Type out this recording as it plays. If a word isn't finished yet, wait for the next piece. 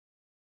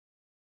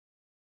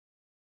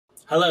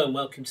Hello and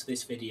welcome to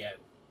this video.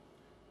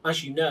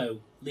 As you know,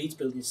 Leeds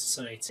Building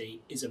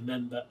Society is a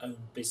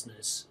member-owned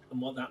business,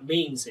 and what that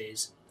means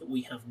is that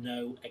we have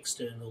no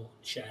external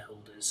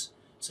shareholders.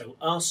 So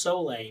our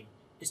sole aim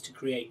is to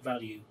create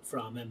value for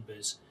our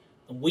members,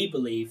 and we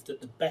believe that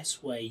the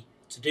best way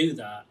to do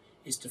that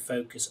is to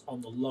focus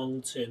on the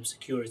long-term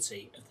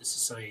security of the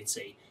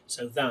society.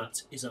 So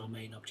that is our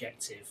main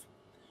objective.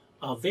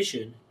 Our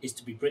vision is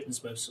to be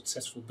Britain's most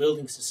successful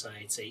building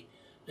society,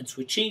 and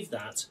to achieve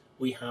that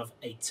we have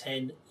a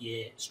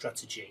 10-year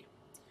strategy.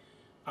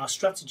 Our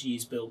strategy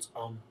is built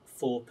on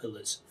 4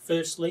 pillars.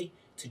 Firstly,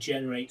 to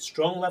generate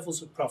strong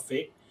levels of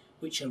profit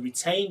which are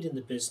retained in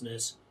the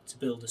business to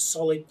build a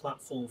solid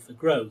platform for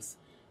growth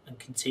and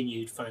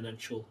continued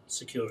financial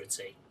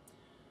security.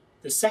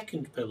 The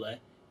second pillar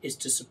is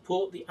to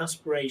support the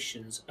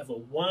aspirations of a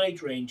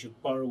wide range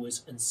of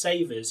borrowers and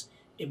savers,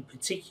 in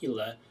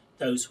particular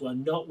those who are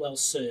not well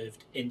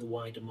served in the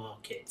wider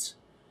market.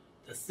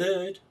 The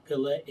third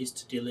pillar is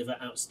to deliver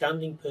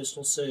outstanding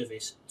personal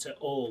service to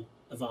all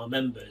of our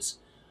members.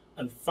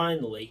 And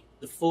finally,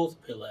 the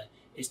fourth pillar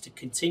is to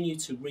continue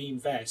to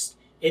reinvest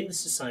in the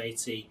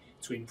society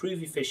to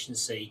improve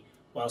efficiency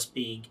whilst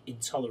being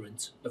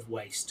intolerant of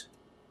waste.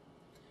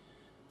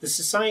 The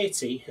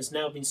society has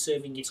now been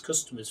serving its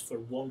customers for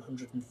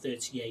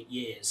 138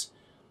 years,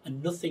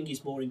 and nothing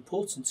is more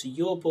important to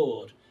your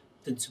board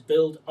than to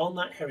build on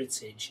that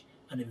heritage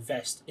and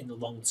invest in the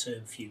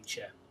long-term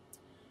future.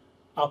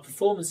 Our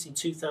performance in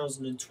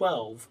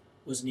 2012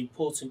 was an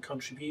important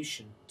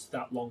contribution to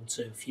that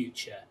long-term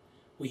future.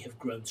 We have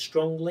grown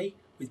strongly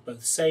with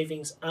both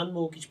savings and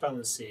mortgage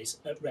balances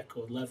at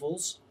record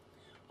levels.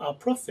 Our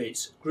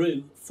profits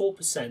grew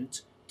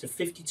 4% to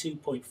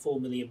 £52.4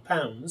 million.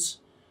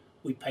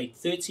 We paid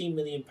 £13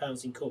 million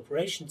in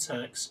corporation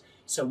tax,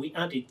 so we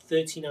added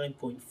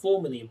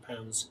 £39.4 million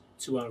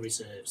to our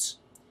reserves.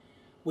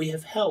 We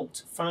have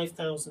helped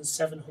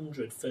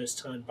 5,700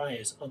 first-time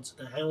buyers onto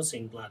the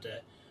housing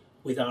ladder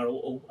with our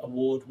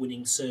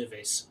award-winning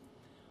service.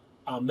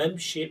 Our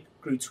membership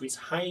grew to its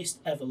highest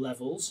ever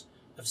levels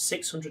of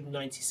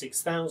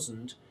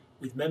 696,000,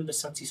 with member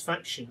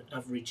satisfaction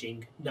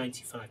averaging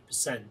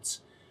 95%.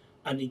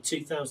 And in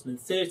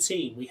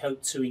 2013 we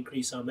hope to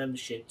increase our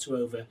membership to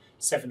over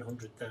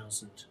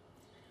 700,000.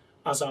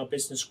 As our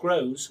business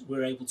grows,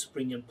 we're able to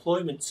bring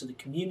employment to the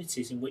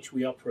communities in which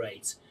we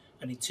operate,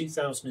 and in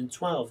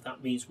 2012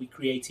 that means we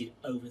created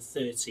over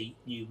 30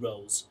 new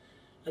roles.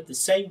 At the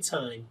same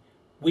time,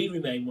 we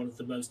remain one of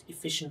the most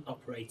efficient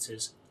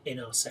operators in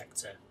our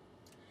sector.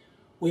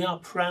 We are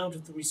proud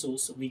of the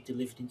results that we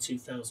delivered in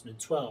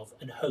 2012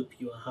 and hope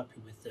you are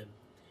happy with them.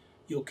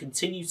 Your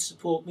continued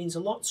support means a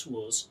lot to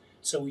us,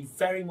 so we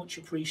very much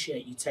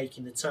appreciate you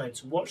taking the time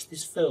to watch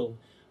this film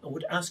and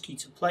would ask you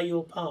to play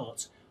your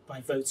part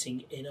by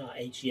voting in our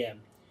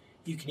AGM.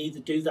 You can either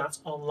do that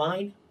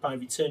online by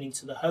returning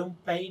to the home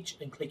page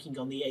and clicking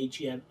on the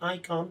AGM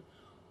icon,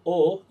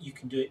 or you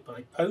can do it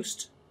by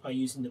post by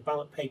using the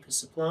ballot paper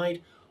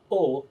supplied,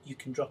 or you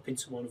can drop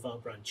into one of our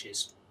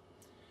branches.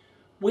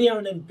 We are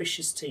an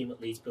ambitious team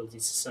at Leeds Building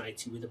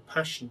Society with a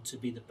passion to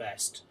be the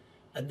best,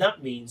 and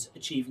that means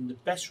achieving the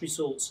best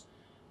results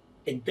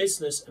in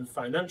business and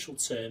financial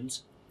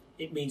terms.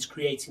 It means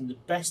creating the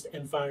best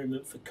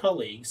environment for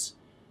colleagues,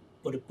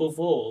 but above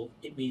all,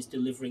 it means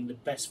delivering the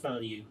best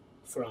value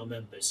for our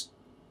members.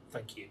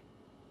 Thank you.